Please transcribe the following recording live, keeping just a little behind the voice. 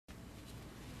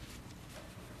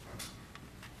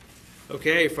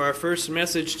Okay, for our first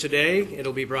message today,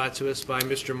 it'll be brought to us by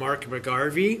Mr. Mark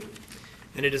McGarvey,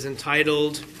 and it is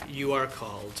entitled, You Are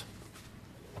Called.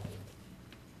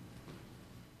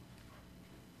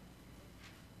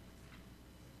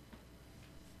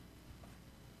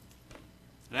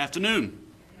 Good afternoon.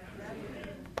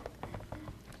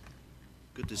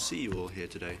 Good to see you all here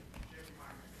today.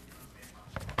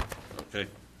 Okay.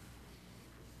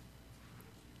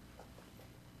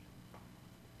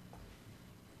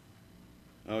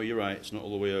 Oh, you're right. It's not all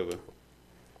the way over.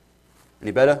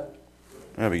 Any better?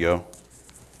 There we go.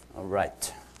 All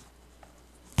right.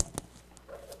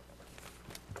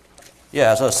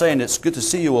 Yeah, as I was saying, it's good to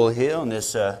see you all here on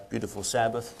this beautiful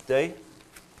Sabbath day,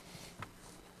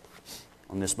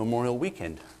 on this Memorial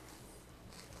Weekend.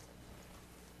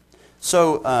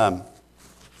 So,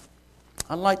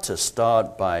 I'd like to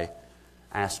start by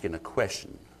asking a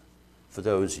question for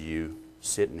those of you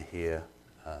sitting here,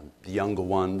 the younger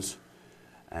ones,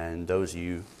 and those of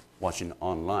you watching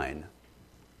online.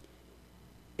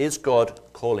 Is God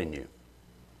calling you?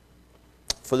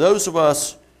 For those of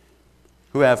us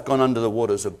who have gone under the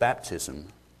waters of baptism,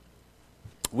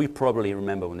 we probably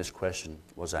remember when this question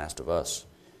was asked of us.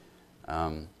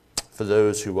 For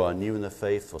those who are new in the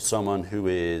faith, for someone who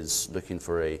is looking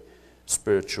for a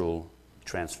spiritual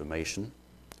transformation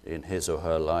in his or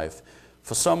her life,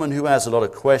 for someone who has a lot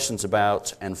of questions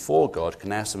about and for God,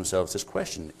 can ask themselves this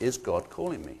question: is God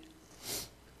calling me?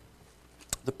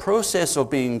 The process of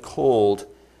being called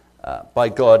by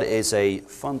God is a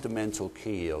fundamental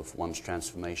key of one's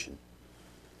transformation.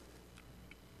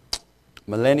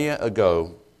 Millennia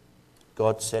ago,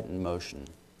 God set in motion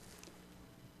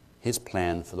His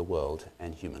plan for the world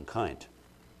and humankind.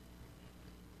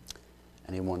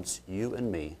 And He wants you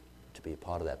and me to be a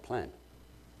part of that plan.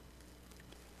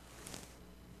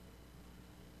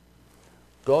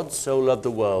 God so loved the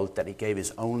world that He gave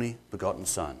His only begotten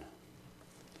Son,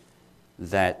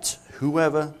 that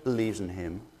whoever believes in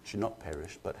Him should not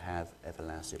perish but have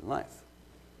everlasting life.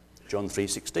 John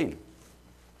 3:16,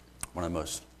 one of the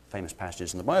most famous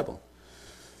passages in the Bible.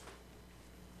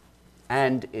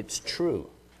 And it's true.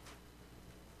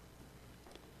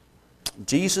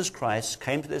 Jesus Christ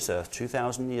came to this earth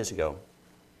 2,000 years ago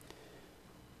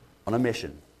on a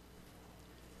mission.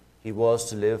 He was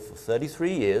to live for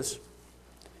 33 years,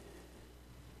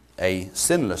 a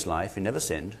sinless life. He never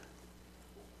sinned.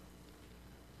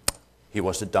 He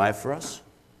was to die for us,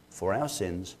 for our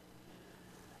sins,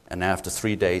 and after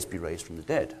 3 days be raised from the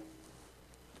dead.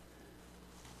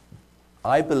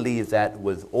 I believe that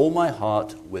with all my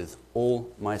heart, with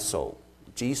all my soul.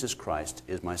 Jesus Christ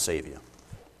is my Savior.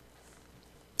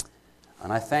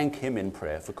 And I thank Him in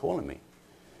prayer for calling me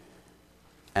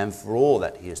and for all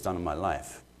that He has done in my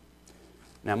life.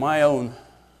 Now, my own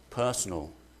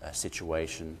personal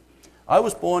situation, I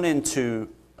was born into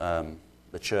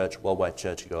the church, Worldwide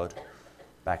Church of God,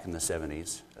 back in the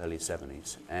 70s, early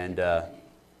 70s. And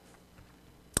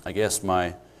I guess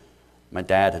my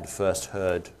dad had first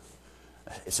heard.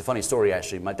 It's a funny story,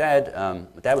 actually. My dad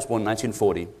was born in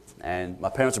 1940, and my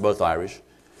parents are both Irish.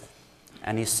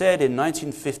 And he said in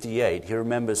 1958, he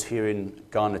remembers hearing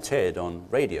Garner Ted on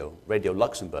Radio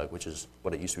Luxembourg, which is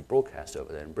what it used to be broadcast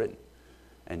over there in Britain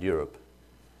and Europe.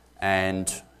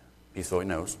 And he thought, it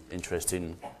was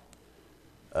interesting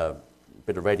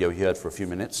bit of radio he heard for a few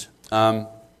minutes.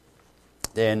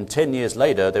 Then 10 years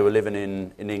later, they were living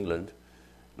in England,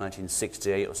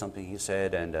 1968 or something, he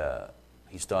said, and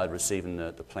he started receiving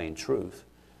the plain truth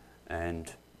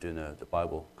and doing the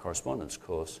Bible correspondence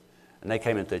course. And they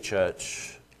came into the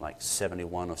church like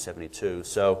 71 or 72.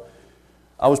 So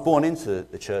I was born into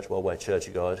the church, Worldwide Church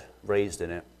of God, raised in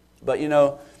it. But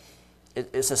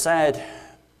it's a sad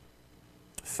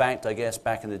fact, I guess,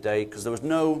 back in the day, because there was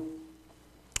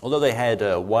although they had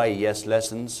YES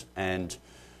lessons and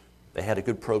they had a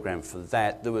good program for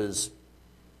that, there was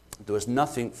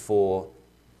nothing for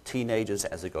teenagers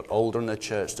as they got older in the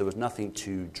church. There was nothing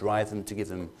to drive them, to give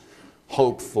them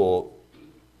hope for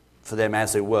them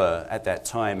as they were at that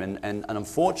time. And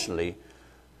unfortunately,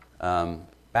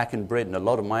 back in Britain, a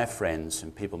lot of my friends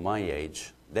and people my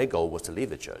age, their goal was to leave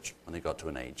the church when they got to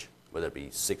an age, whether it be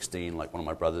 16, like one of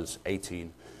my brothers,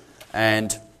 18.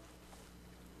 And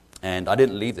I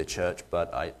didn't leave the church,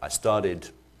 but I started,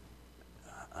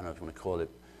 I don't know if you want to call it,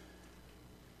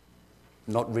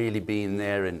 not really being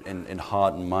there in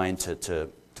heart and mind to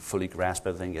fully grasp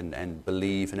everything and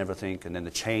believe and everything. And then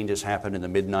the changes happened in the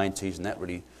mid-90s, and that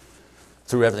really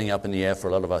threw everything up in the air for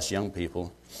a lot of us young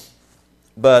people.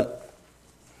 But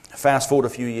fast forward a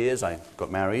few years, I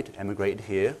got married, emigrated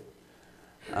here.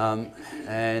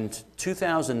 And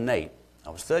 2008, I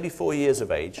was 34 years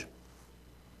of age.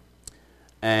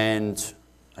 And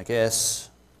I guess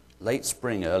late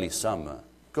spring, early summer,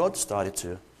 God started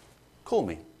to call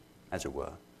me, as it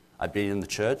were. I'd been in the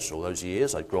church all those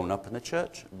years. I'd grown up in the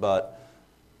church, but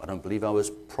I don't believe I was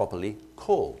properly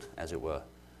called, as it were.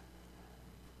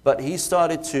 But he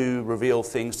started to reveal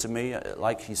things to me,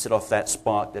 like he set off that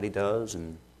spark that he does,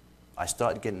 and I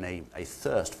started getting a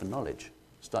thirst for knowledge.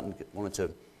 Wanted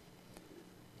to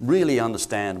really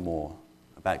understand more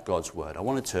about God's Word. I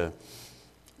wanted to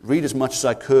read as much as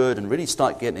I could and really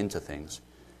start getting into things.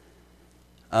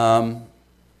 And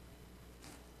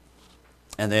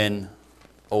then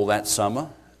all that summer,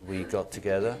 we got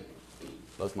together,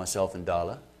 both myself and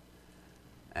Darla,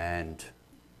 and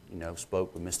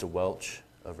spoke with Mr. Welch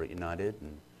over at United,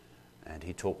 and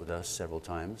he talked with us several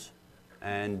times.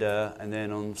 And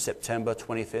then on September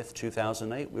 25th,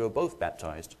 2008, we were both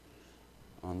baptized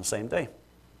on the same day.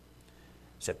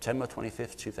 September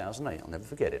 25th, 2008. I'll never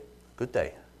forget it. Good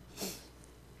day.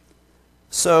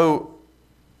 So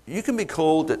you can be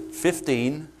called at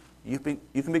 15. You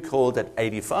can be called at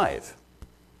 85.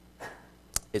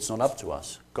 It's not up to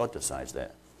us. God decides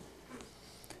that.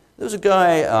 There was a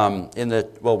guy in the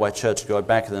Worldwide Church God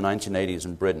back in the 1980s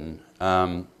in Britain.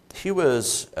 He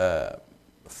was a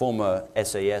former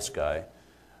SAS guy,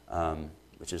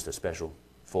 which is the Special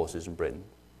Forces in Britain,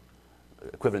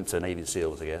 equivalent to Navy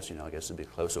SEALs, I guess. I guess it'd be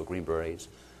close, or Green Berets.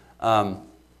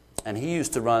 And he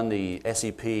used to run the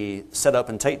SEP set-up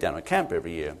and takedown at camp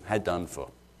every year. Had done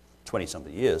for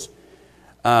 20-something years.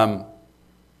 But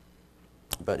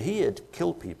he had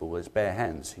killed people with his bare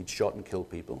hands. He'd shot and killed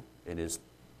people in his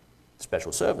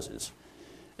special services,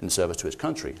 in service to his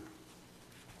country.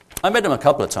 I met him a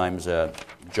couple of times,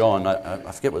 John,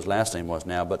 I forget what his last name was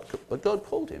now, but God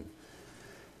called him.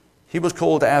 He was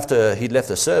called after he'd left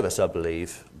the service, I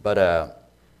believe, but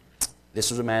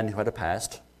this was a man who had a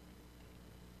past,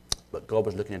 but God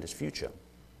was looking at his future.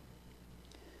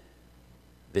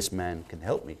 This man can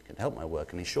help me, can help my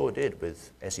work, and he sure did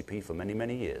with SEP for many,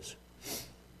 many years.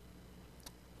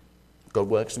 God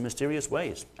works in mysterious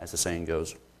ways, as the saying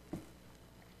goes.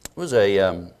 There was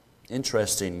a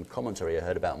interesting commentary I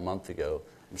heard about a month ago.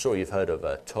 I'm sure you've heard of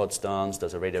Todd Starnes,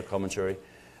 does a radio commentary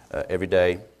every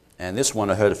day. And this one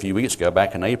I heard a few weeks ago,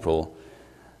 back in April,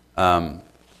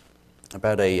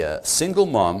 about a single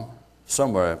mom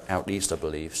somewhere out east, I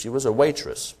believe. She was a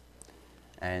waitress,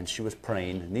 and she was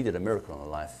praying, needed a miracle in her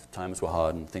life. Times were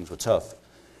hard and things were tough.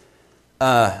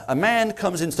 A man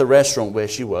comes into the restaurant where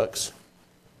she works,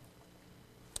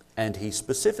 and he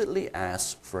specifically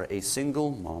asks for a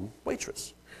single mom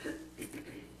waitress.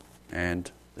 And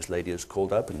this lady is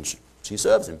called up, and she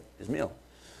serves him his meal.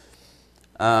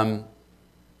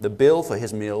 The bill for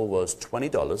his meal was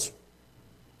 $20,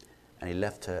 and he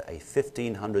left her a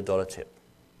 $1,500 tip.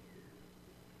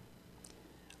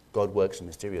 God works in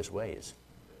mysterious ways,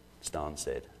 Stan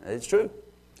said. And it's true.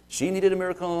 She needed a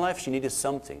miracle in her life. She needed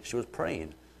something. She was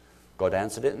praying. God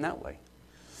answered it in that way.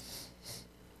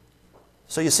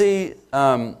 So you see,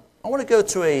 I want to go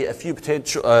to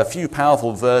a few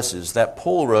powerful verses that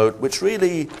Paul wrote, which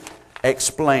really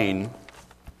explain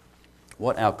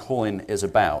what our calling is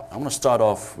about. I want to start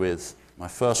off with my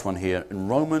first one here in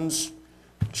Romans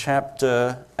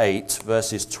chapter 8,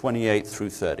 verses 28 through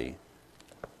 30.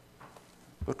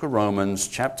 Book of Romans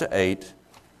chapter 8,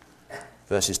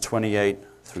 verses 28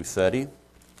 through 30.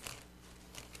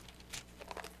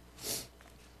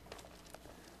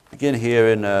 Begin here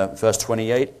in verse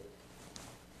 28.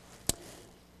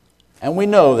 And we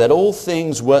know that all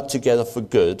things work together for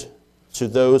good to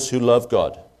those who love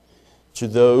God, to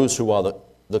those who are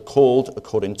the called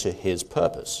according to his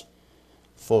purpose.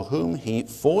 For whom he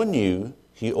foreknew,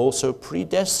 he also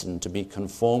predestined to be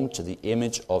conformed to the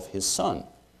image of his Son,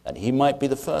 that he might be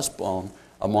the firstborn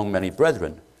among many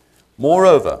brethren.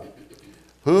 Moreover,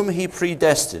 whom he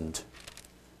predestined,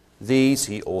 these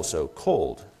he also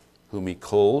called. Whom he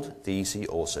called, these he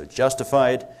also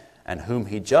justified. And whom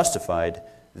he justified,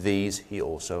 these he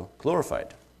also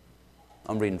glorified.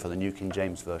 I'm reading from the New King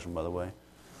James Version, by the way.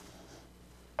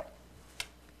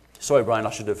 Sorry, Brian, I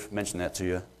should have mentioned that to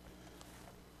you.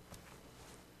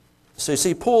 So you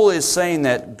see, Paul is saying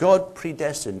that God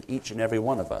predestined each and every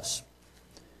one of us.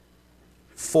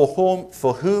 For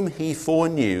whom he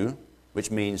foreknew,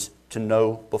 which means to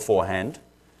know beforehand,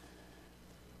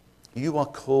 you are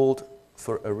called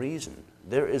for a reason.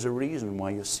 There is a reason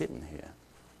why you're sitting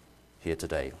here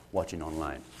today, watching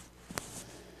online.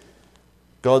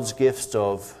 God's gifts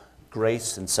of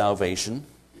grace and salvation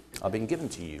are being given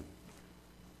to you.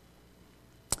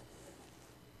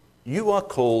 You are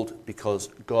called because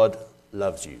God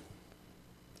loves you.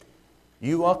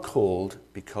 You are called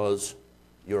because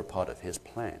you're a part of his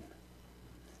plan.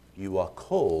 You are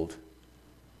called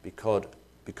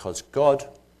because God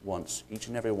wants each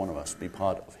and every one of us to be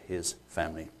part of his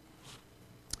family,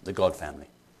 the God family.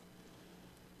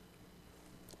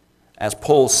 As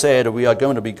Paul said, we are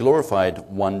going to be glorified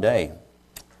one day.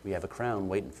 We have a crown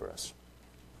waiting for us.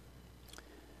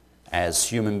 As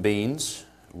human beings,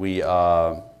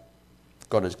 God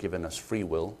has given us free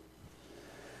will,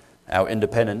 our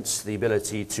independence, the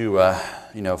ability to,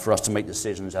 for us to make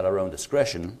decisions at our own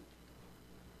discretion.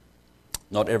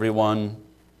 Not everyone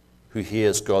who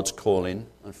hears God's calling,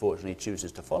 unfortunately,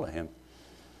 chooses to follow him.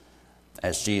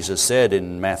 As Jesus said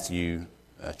in Matthew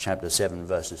chapter 7,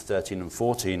 verses 13 and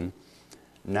 14,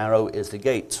 narrow is the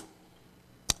gate,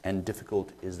 and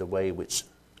difficult is the way which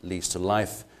leads to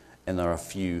life, and there are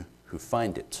few who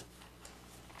find it.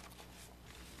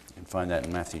 You can find that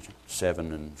in Matthew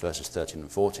 7 and verses 13 and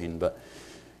 14. But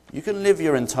you can live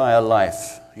your entire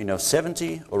life,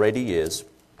 70 or 80 years,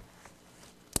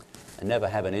 and never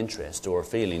have an interest or a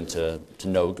feeling to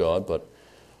know God, but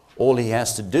all he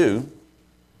has to do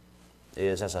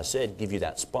is, as I said, give you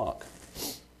that spark.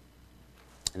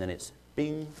 And then it's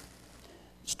bing,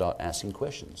 start asking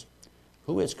questions.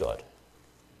 Who is God?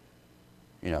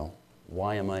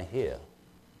 Why am I here?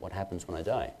 What happens when I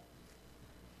die?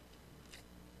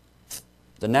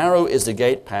 The narrow is the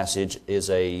gate passage is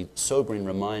a sobering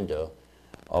reminder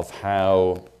of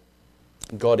how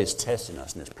God is testing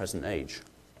us in this present age.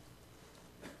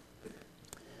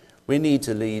 We need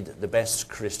to lead the best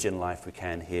Christian life we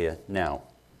can here now,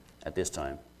 at this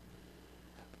time,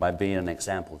 by being an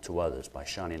example to others, by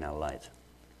shining our light.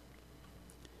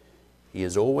 He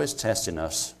is always testing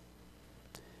us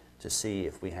to see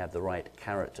if we have the right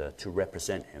character to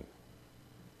represent him,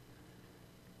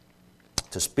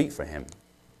 to speak for him,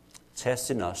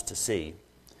 testing us to see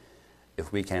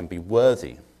if we can be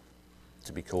worthy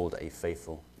to be called a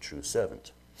faithful, true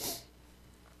servant.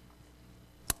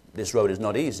 This road is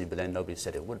not easy, but then nobody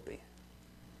said it would be.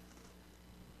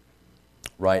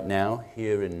 Right now,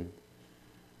 here in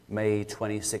May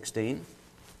 2016,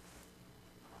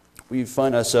 we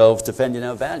find ourselves defending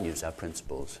our values, our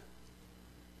principles,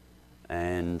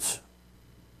 and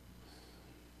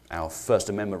our First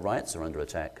Amendment rights are under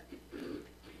attack.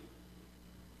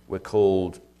 We're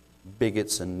called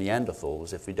bigots and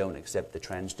Neanderthals if we don't accept the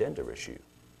transgender issue.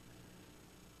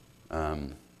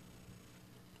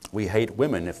 We hate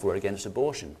women if we're against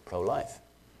abortion, pro-life.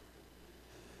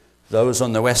 Those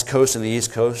on the West Coast and the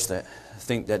East Coast that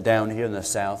think that down here in the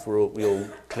South we all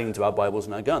cling to our Bibles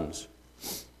and our guns.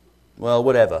 Well,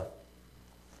 whatever.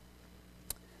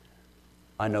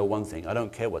 I know one thing. I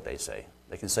don't care what they say.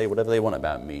 They can say whatever they want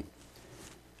about me.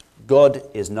 God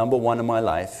is number one in my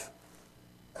life,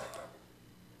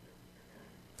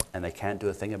 and they can't do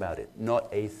a thing about it. Not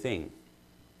a thing.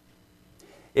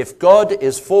 If God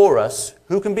is for us,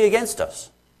 who can be against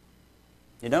us?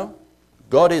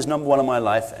 God is number one in my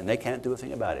life, and they can't do a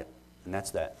thing about it. And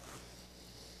that's that.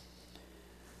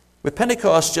 With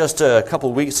Pentecost just a couple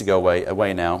of weeks ago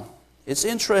away now, it's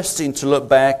interesting to look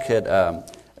back at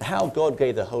how God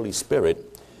gave the Holy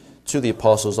Spirit to the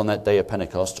apostles on that day of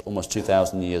Pentecost, almost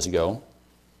 2,000 years ago.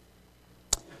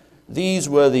 These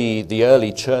were the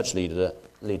early church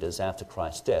leaders after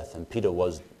Christ's death, and Peter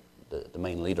was the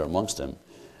main leader amongst them.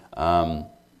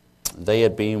 They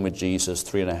had been with Jesus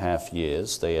 3.5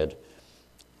 years. They had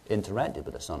interacted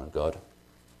with the Son of God,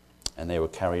 and they were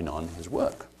carrying on his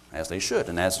work, as they should,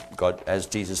 and as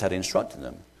Jesus had instructed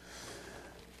them.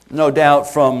 No doubt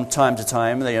from time to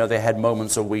time, they had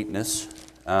moments of weakness.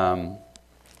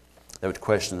 They would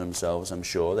question themselves, I'm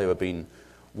sure. They were being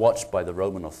watched by the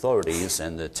Roman authorities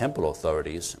and the temple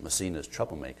authorities, and were seen as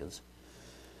troublemakers.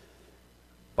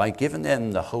 By giving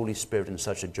them the Holy Spirit in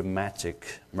such a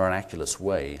dramatic, miraculous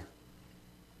way,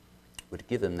 would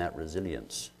give them that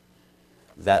resilience,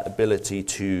 that ability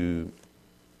to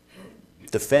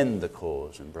defend the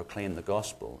cause and proclaim the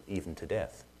gospel, even to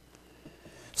death.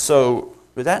 So,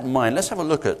 with that in mind, let's have a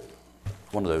look at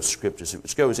one of those scriptures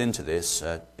which goes into this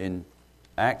in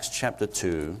Acts chapter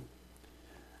 2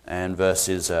 and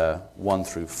verses 1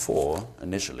 through 4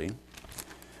 initially.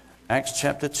 Acts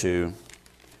chapter 2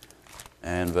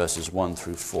 and verses 1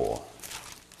 through 4.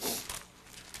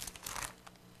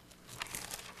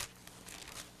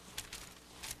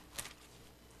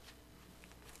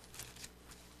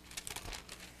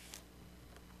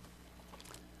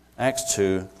 Acts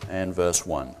 2 and verse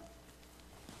 1.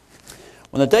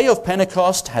 When the day of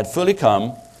Pentecost had fully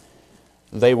come,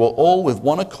 they were all with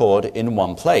one accord in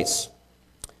one place.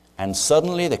 And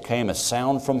suddenly there came a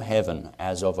sound from heaven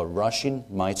as of a rushing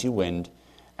mighty wind,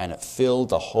 and it filled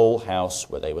the whole house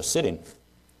where they were sitting.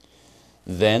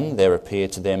 Then there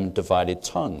appeared to them divided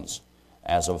tongues,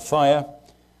 as of fire,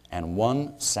 and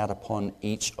one sat upon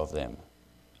each of them.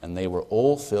 And they were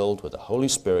all filled with the Holy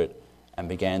Spirit and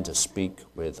began to speak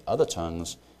with other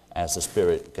tongues as the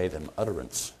Spirit gave them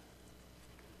utterance.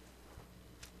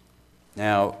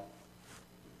 Now,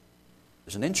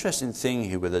 there's an interesting thing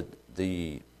here with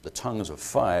the tongues of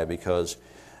fire, because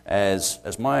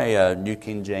as my New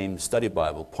King James Study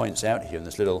Bible points out here in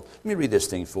this little, let me read this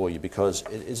thing for you because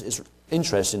it's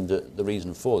interesting, the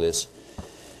reason for this.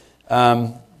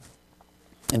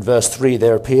 In verse 3,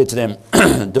 there appeared to them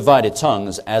divided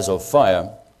tongues as of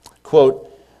fire. Quote,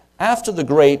 after the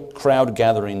great crowd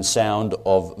gathering sound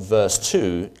of verse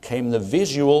 2 came the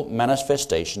visual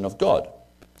manifestation of God.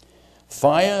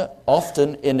 Fire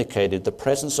often indicated the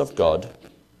presence of God.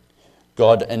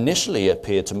 God initially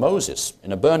appeared to Moses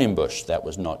in a burning bush that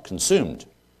was not consumed.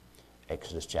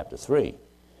 Exodus chapter 3.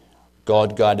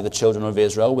 God guided the children of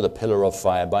Israel with a pillar of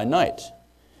fire by night.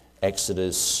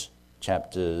 Exodus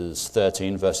chapters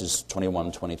 13, verses 21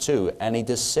 and 22. And he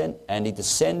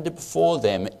descended before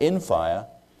them in fire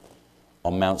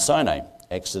on Mount Sinai.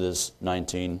 Exodus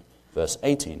 19, verse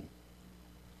 18.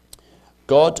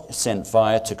 God sent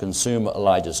fire to consume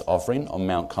Elijah's offering on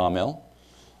Mount Carmel.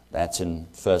 That's in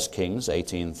 1 Kings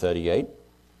 18:38.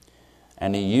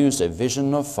 And he used a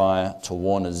vision of fire to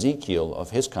warn Ezekiel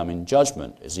of his coming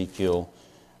judgment. Ezekiel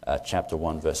chapter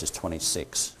 1, verses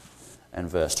 26 and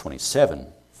verse 27.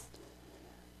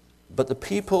 But the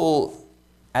people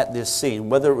at this scene,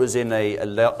 whether it was in a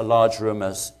large room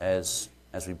as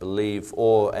we believe,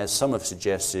 or as some have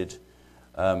suggested,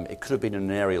 it could have been in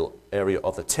an area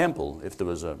of the temple if there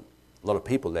was a lot of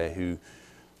people there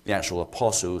the actual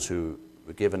apostles who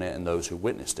were given it and those who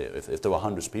witnessed it. If there were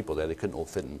hundreds of people there, they couldn't all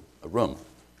fit in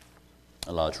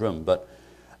a large room. But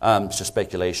it's just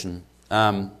speculation.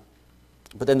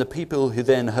 But then the people who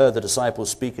then heard the disciples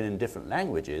speaking in different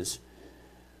languages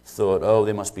thought, oh,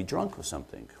 they must be drunk or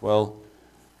something. Well,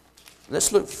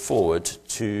 let's look forward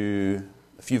to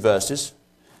a few verses,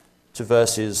 to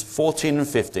verses 14 and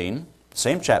 15,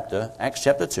 same chapter, Acts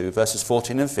chapter 2, verses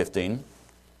 14 and 15.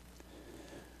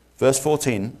 Verse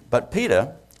 14, but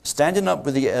Peter, standing up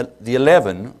with the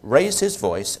 11, raised his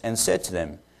voice and said to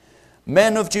them,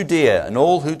 men of Judea and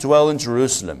all who dwell in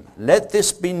Jerusalem, let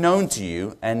this be known to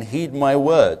you and heed my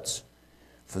words.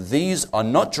 For these are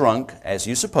not drunk, as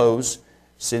you suppose,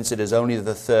 since it is only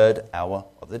the 3rd hour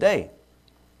of the day.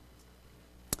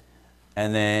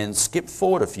 And then skip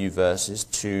forward a few verses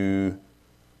to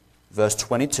verse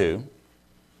 22.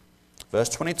 Verse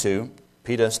 22,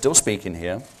 Peter still speaking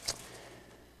here.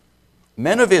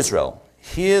 Men of Israel,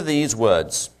 hear these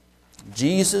words.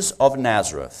 Jesus of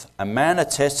Nazareth, a man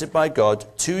attested by God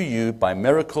to you by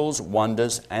miracles,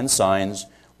 wonders, and signs,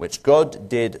 which God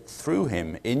did through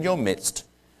him in your midst,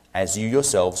 as you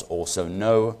yourselves also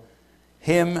know,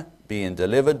 him being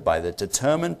delivered by the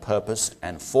determined purpose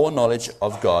and foreknowledge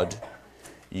of God,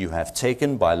 you have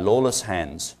taken by lawless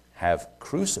hands, have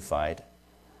crucified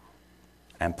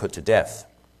and put to death,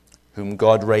 whom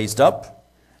God raised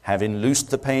up, having loosed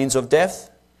the pains of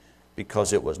death,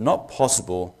 because it was not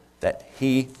possible that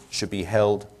he should be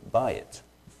held by it.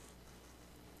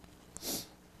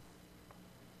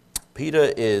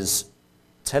 Peter is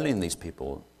telling these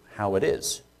people how it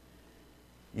is.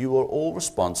 You are all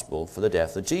responsible for the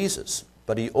death of Jesus.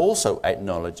 But he also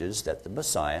acknowledges that the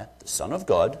Messiah, the Son of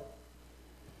God,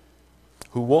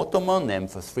 who walked among them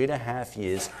for 3.5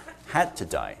 years, had to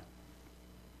die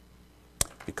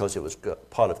because it was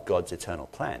part of God's eternal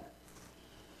plan.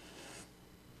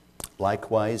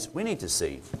 Likewise, we need to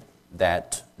see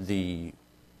that the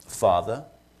Father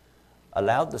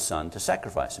allowed the Son to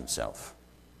sacrifice himself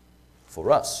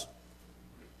for us.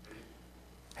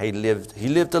 He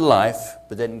lived a life,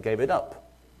 but then gave it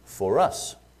up for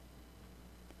us.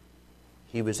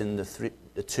 He was in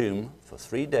the tomb for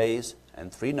 3 days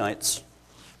and 3 nights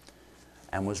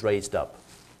and was raised up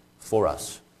for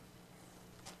us.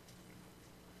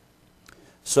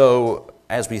 So,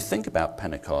 as we think about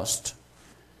Pentecost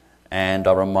and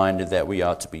are reminded that we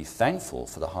are to be thankful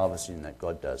for the harvesting that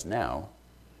God does now,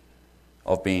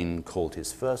 of being called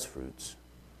his first fruits,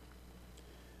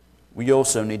 we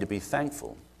also need to be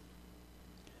thankful,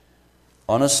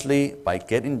 honestly, by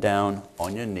getting down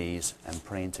on your knees and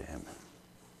praying to him.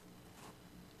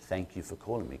 Thank you for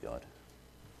calling me, God.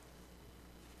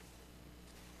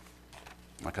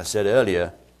 Like I said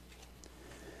earlier,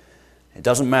 it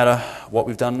doesn't matter what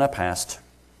we've done in our past.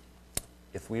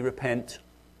 If we repent,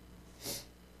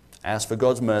 ask for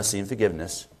God's mercy and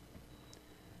forgiveness,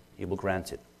 he will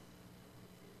grant it.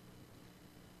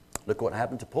 Look what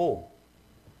happened to Paul.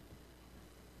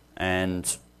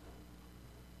 And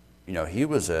he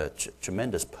was a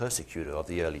tremendous persecutor of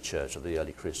the early church, of the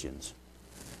early Christians.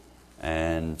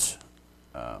 And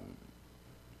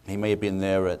he may have been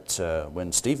there at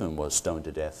when Stephen was stoned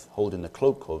to death, holding the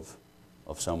cloak of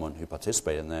someone who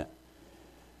participated in that.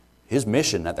 His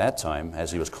mission at that time,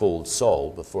 as he was called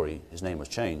Saul, before his name was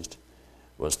changed,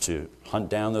 was to hunt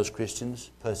down those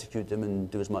Christians, persecute them, and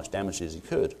do as much damage as he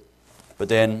could. But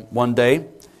then one day,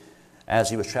 as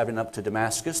he was traveling up to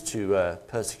Damascus to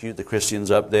persecute the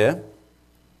Christians up there,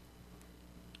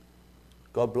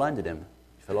 God blinded him.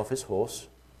 He fell off his horse.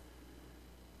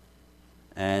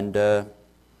 And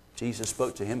Jesus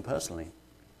spoke to him personally.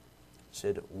 He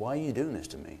said, "Why are you doing this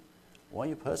to me? Why are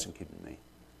you persecuting me?"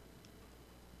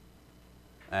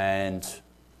 And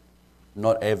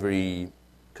not every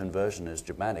conversion is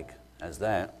dramatic as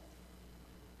that.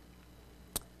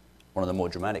 One of the more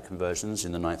dramatic conversions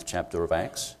in the 9th chapter of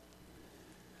Acts.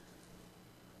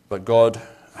 But God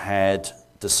had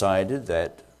decided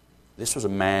that this was a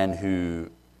man who,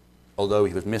 although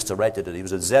he was misdirected, he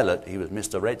was a zealot, he was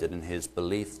misdirected in his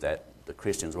belief that the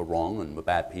Christians were wrong and were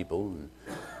bad people.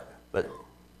 But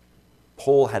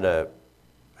Paul had a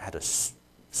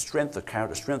strength of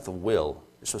character, strength of will.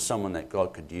 This was someone that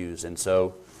God could use. And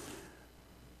so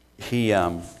he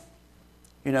let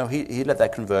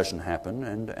that conversion happen,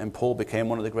 and Paul became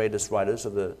one of the greatest writers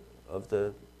of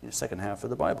the second half of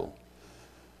the Bible.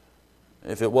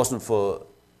 If it wasn't for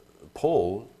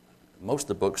Paul, most of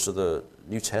the books of the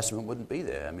New Testament wouldn't be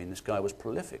there. I mean, this guy was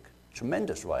prolific,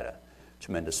 tremendous writer,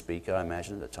 tremendous speaker, I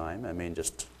imagine, at the time. I mean,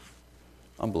 just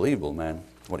unbelievable, man,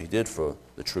 what he did for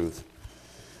the truth.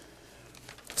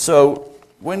 So,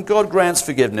 when God grants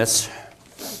forgiveness,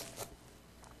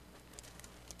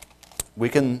 we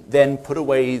can then put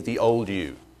away the old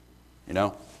you,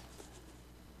 You're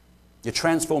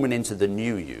transforming into the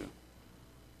new you.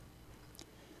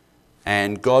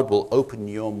 And God will open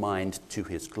your mind to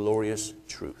his glorious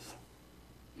truth.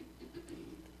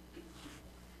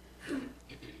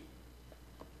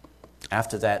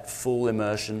 After that full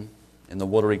immersion in the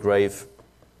watery grave,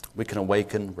 we can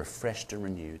awaken refreshed and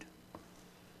renewed,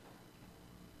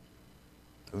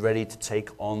 ready to take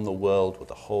on the world with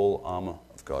the whole armor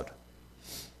of God.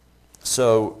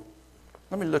 So,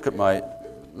 let me look at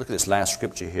this last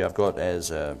scripture here I've got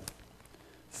as 1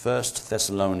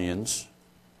 Thessalonians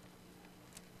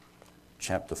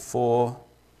chapter 4,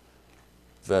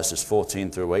 verses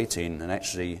 14 through 18. And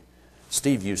actually,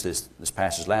 Steve used this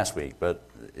passage last week, but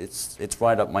it's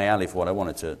right up my alley for what I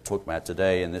wanted to talk about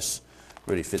today, and this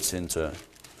really fits into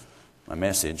my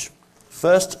message.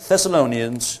 1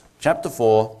 Thessalonians chapter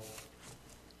 4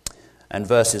 and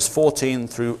verses 14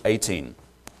 through 18.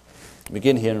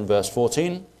 Begin here in verse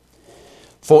 14.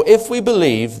 "For if we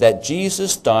believe that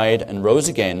Jesus died and rose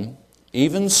again,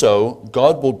 even so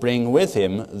God will bring with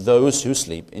him those who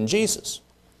sleep in Jesus."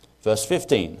 Verse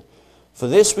 15. "For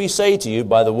this we say to you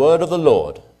by the word of the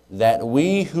Lord, that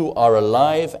we who are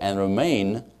alive and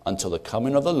remain until the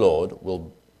coming of the Lord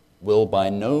will by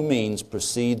no means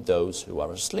precede those who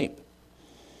are asleep.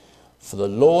 For the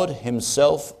Lord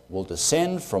himself will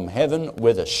descend from heaven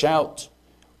with a shout,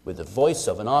 with the voice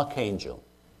of an archangel,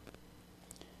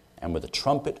 and with the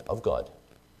trumpet of God.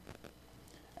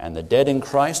 And the dead in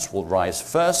Christ will rise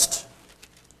first.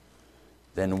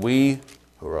 Then we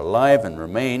who are alive and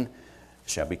remain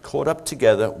shall be caught up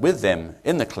together with them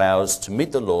in the clouds to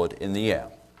meet the Lord in the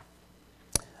air.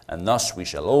 And thus we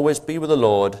shall always be with the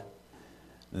Lord.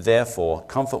 Therefore,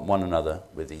 comfort one another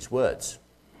with these words."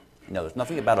 There's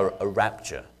nothing about a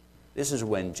rapture. This is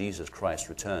when Jesus Christ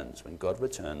returns. When God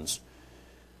returns,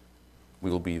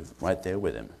 we will be right there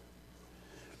with him.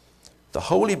 The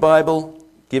Holy Bible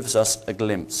gives us a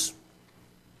glimpse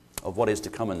of what is to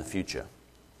come in the future.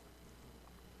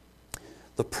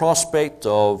 The prospect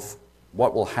of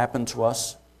what will happen to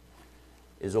us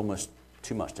is almost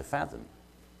too much to fathom.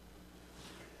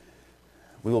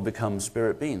 We will become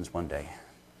spirit beings one day.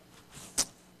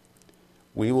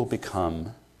 We will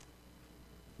become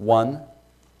one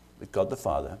with God the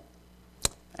Father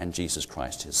and Jesus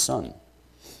Christ, his Son.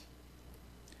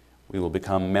 We will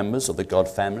become members of the God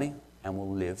family and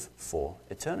will live for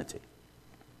eternity.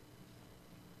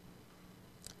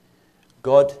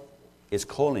 God is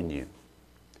calling you.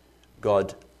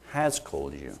 God has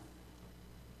called you.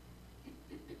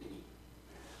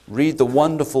 Read the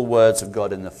wonderful words of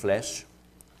God in the flesh,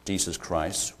 Jesus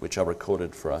Christ, which are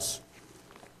recorded for us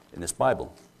in this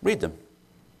Bible. Read them.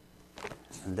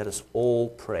 And let us all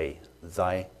pray,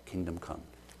 "Thy kingdom come."